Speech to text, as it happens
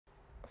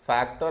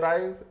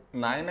Factorize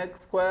 9x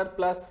square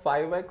plus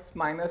 5x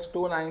minus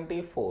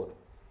 294.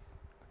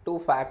 To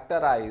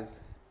factorize,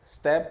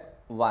 step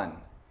 1.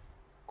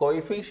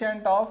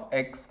 Coefficient of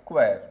x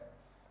square,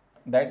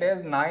 that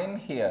is 9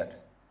 here,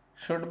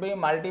 should be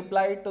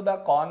multiplied to the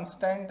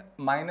constant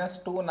minus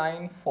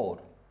 294.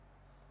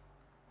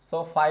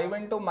 So 5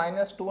 into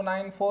minus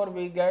 294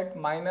 we get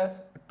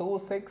minus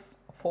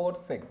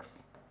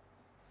 2646.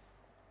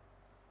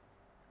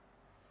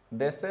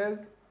 This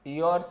is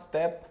your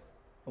step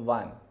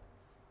 1.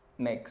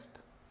 Next,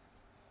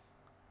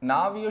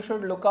 now you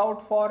should look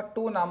out for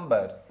two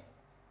numbers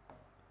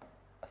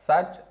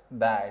such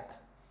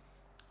that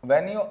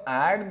when you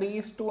add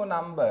these two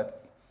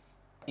numbers,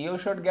 you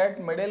should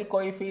get middle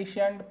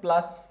coefficient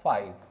plus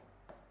 5,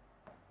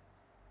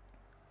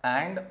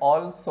 and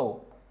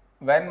also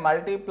when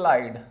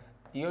multiplied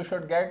you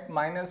should get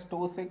minus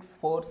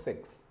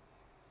 2646.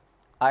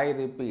 I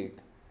repeat,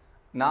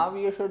 now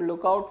you should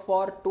look out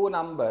for two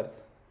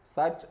numbers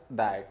such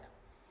that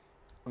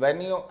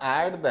when you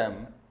add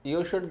them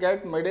you should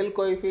get middle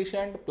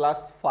coefficient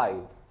plus 5,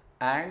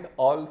 and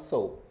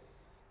also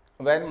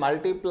when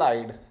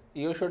multiplied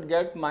you should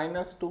get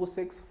minus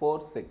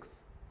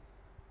 2646.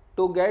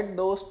 To get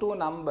those two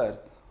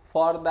numbers,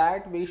 for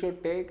that we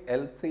should take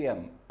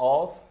LCM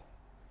of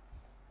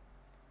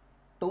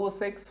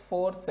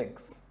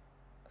 2646.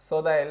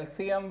 So the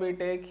LCM we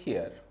take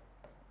here.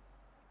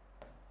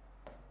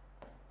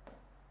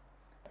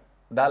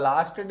 The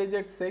last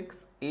digit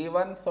 6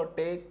 even, so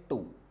take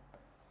 2.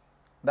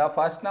 The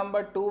first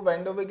number 2,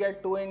 when do we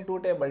get 2 in 2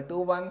 table? 2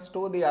 ones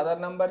 2. The other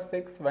number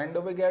 6, when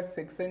do we get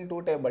 6 in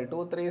 2 table?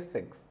 2 3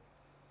 6.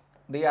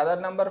 The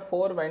other number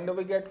 4, when do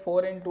we get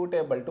 4 in 2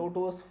 table? 2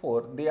 2s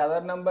 4. The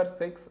other number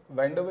 6,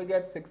 when do we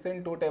get 6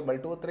 in 2 table?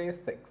 2 3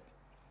 6.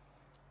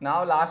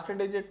 Now last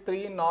digit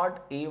 3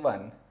 not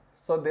even,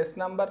 so this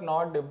number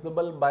not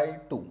divisible by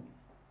 2.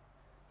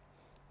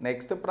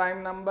 Next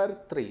prime number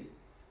 3.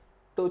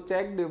 To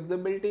check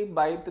divisibility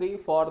by 3,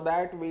 for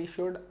that we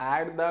should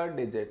add the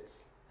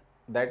digits.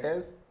 That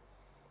is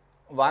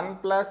 1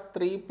 plus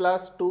 3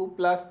 plus 2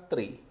 plus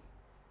 3.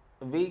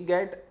 We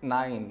get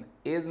 9.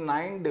 Is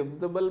 9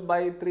 divisible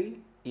by 3?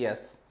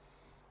 Yes.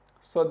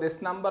 So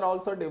this number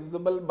also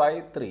divisible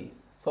by 3.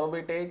 So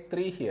we take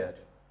 3 here.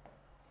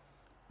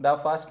 The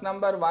first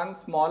number 1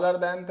 smaller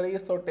than 3,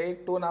 so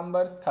take two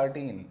numbers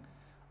 13.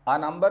 A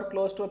number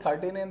close to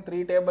 13 in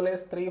 3 table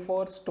is 3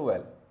 4s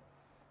 12.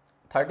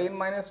 13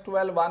 minus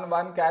 12, 1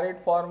 1 carried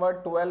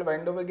forward 12.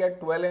 When do we get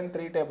 12 in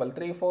 3 table?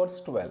 3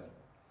 4s 12.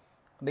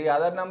 The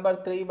other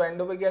number 3, when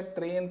do we get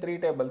 3 in 3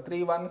 table?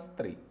 3 1s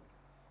 3.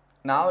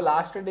 Now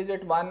last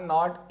digit 1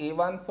 not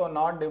even, so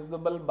not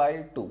divisible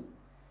by 2.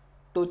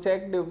 To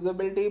check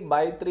divisibility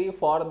by 3,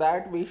 for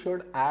that we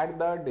should add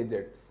the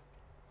digits.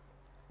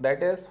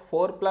 That is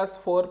 4 plus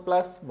 4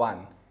 plus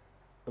 1.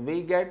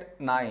 We get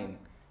 9.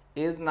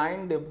 Is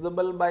 9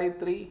 divisible by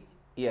 3?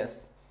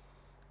 Yes.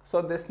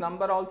 So this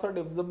number also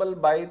divisible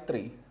by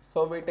 3.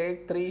 So we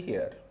take 3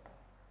 here.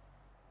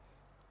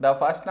 The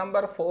first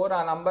number 4,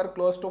 a number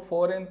close to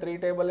 4 in 3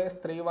 table is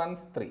 3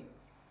 1s 3.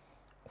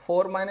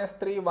 4 minus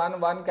 3, 1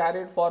 1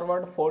 carried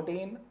forward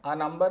 14. A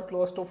number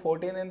close to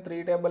 14 in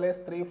 3 table is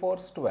 3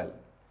 4s 12.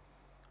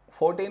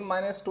 14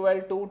 minus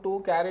 12, 2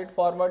 2 carried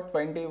forward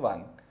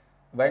 21.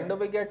 When do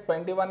we get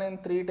 21 in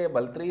 3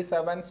 table? 3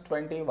 7s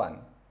 21.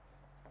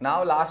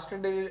 Now last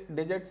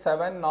digit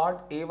 7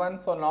 not even,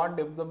 so not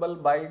divisible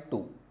by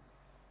 2.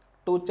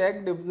 To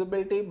check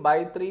divisibility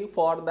by 3,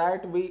 for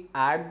that we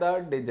add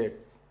the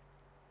digits.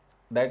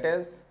 That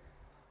is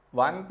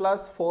 1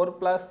 plus 4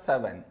 plus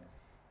 7.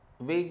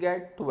 We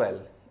get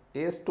 12.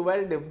 Is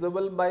 12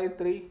 divisible by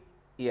 3?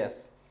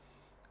 Yes.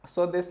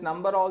 So this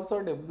number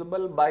also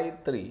divisible by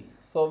 3.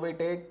 So we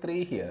take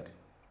 3 here.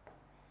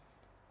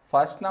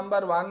 First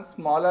number 1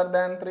 smaller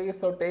than 3,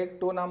 so take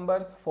two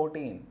numbers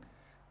 14.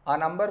 A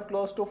number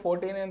close to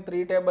 14 in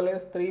 3 table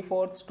is 3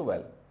 4s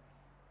 12.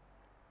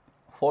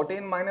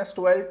 14 minus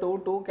 12,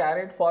 2 2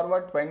 carried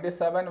forward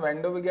 27.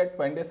 When do we get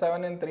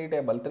 27 in 3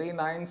 table? 3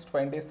 9s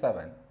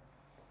 27.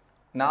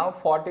 Now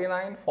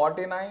 49,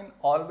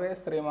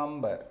 always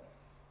remember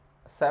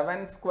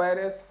 7 square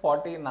is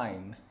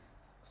 49.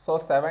 So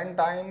 7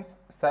 times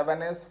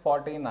 7 is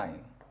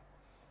 49.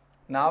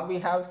 Now we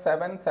have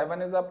 7,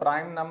 7 is a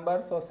prime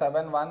number, so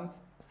 7 ones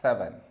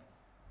 7.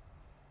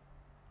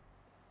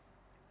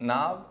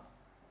 Now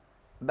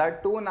the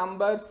two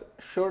numbers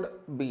should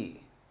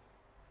be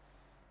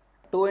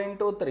 2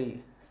 into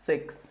 3,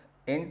 6,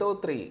 into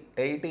 3,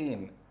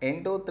 18,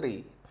 into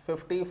 3,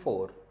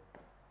 54.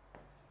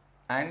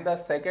 And the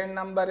second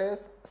number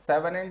is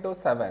 7 into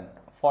 7,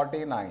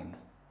 49.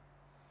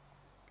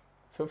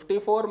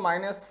 54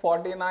 minus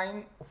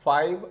 49,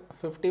 5,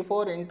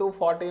 54 into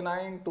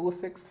 49,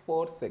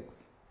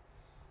 2646.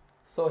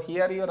 So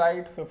here you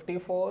write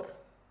 54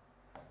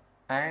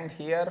 and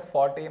here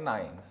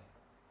 49.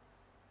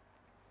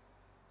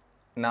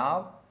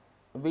 Now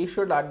we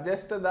should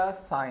adjust the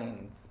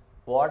signs.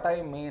 What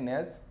I mean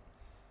is,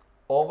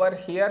 over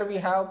here we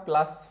have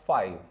plus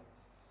 5.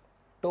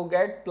 To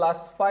get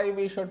plus 5,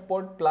 we should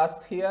put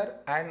plus here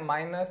and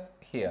minus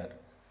here.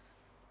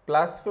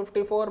 Plus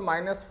 54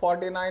 minus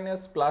 49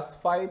 is plus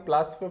 5,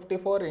 plus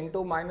 54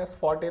 into minus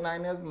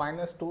 49 is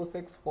minus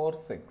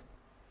 2646.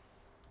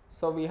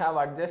 So we have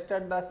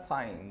adjusted the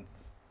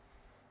signs.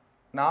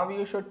 Now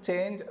you should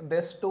change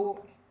this to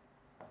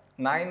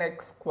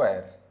 9x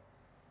square.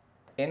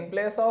 In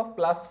place of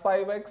plus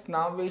 5x,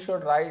 now we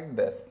should write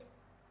this.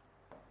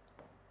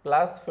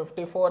 Plus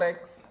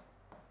 54x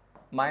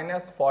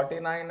minus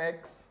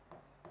 49x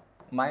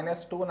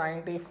minus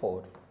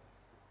 294.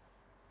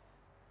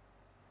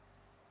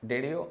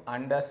 Did you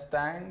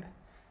understand?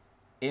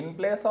 In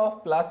place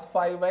of plus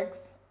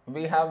 5x,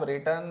 we have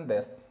written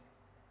this.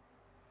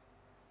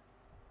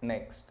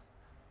 Next.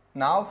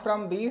 Now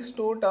from these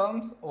two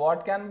terms,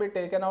 what can be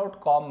taken out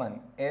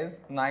common is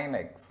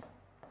 9x.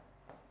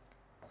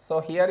 So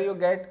here you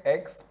get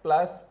x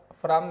plus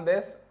from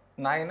this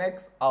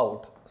 9x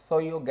out. So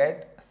you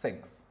get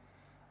 6.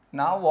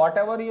 Now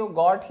whatever you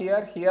got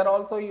here, here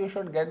also you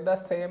should get the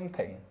same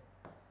thing.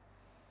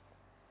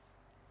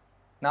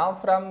 Now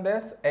from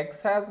this,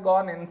 x has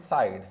gone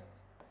inside.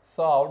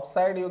 So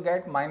outside you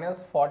get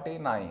minus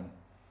 49.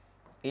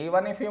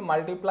 Even if you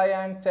multiply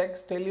and check,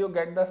 still you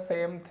get the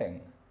same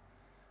thing.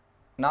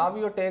 Now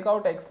you take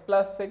out x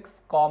plus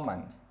 6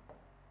 common.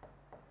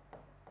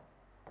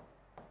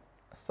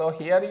 So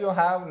here you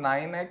have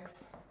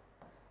 9x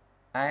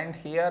and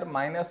here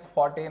minus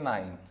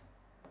 49.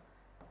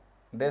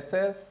 This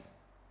is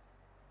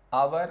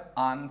our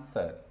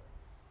answer.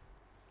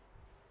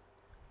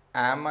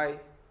 Am I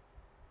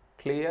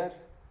clear?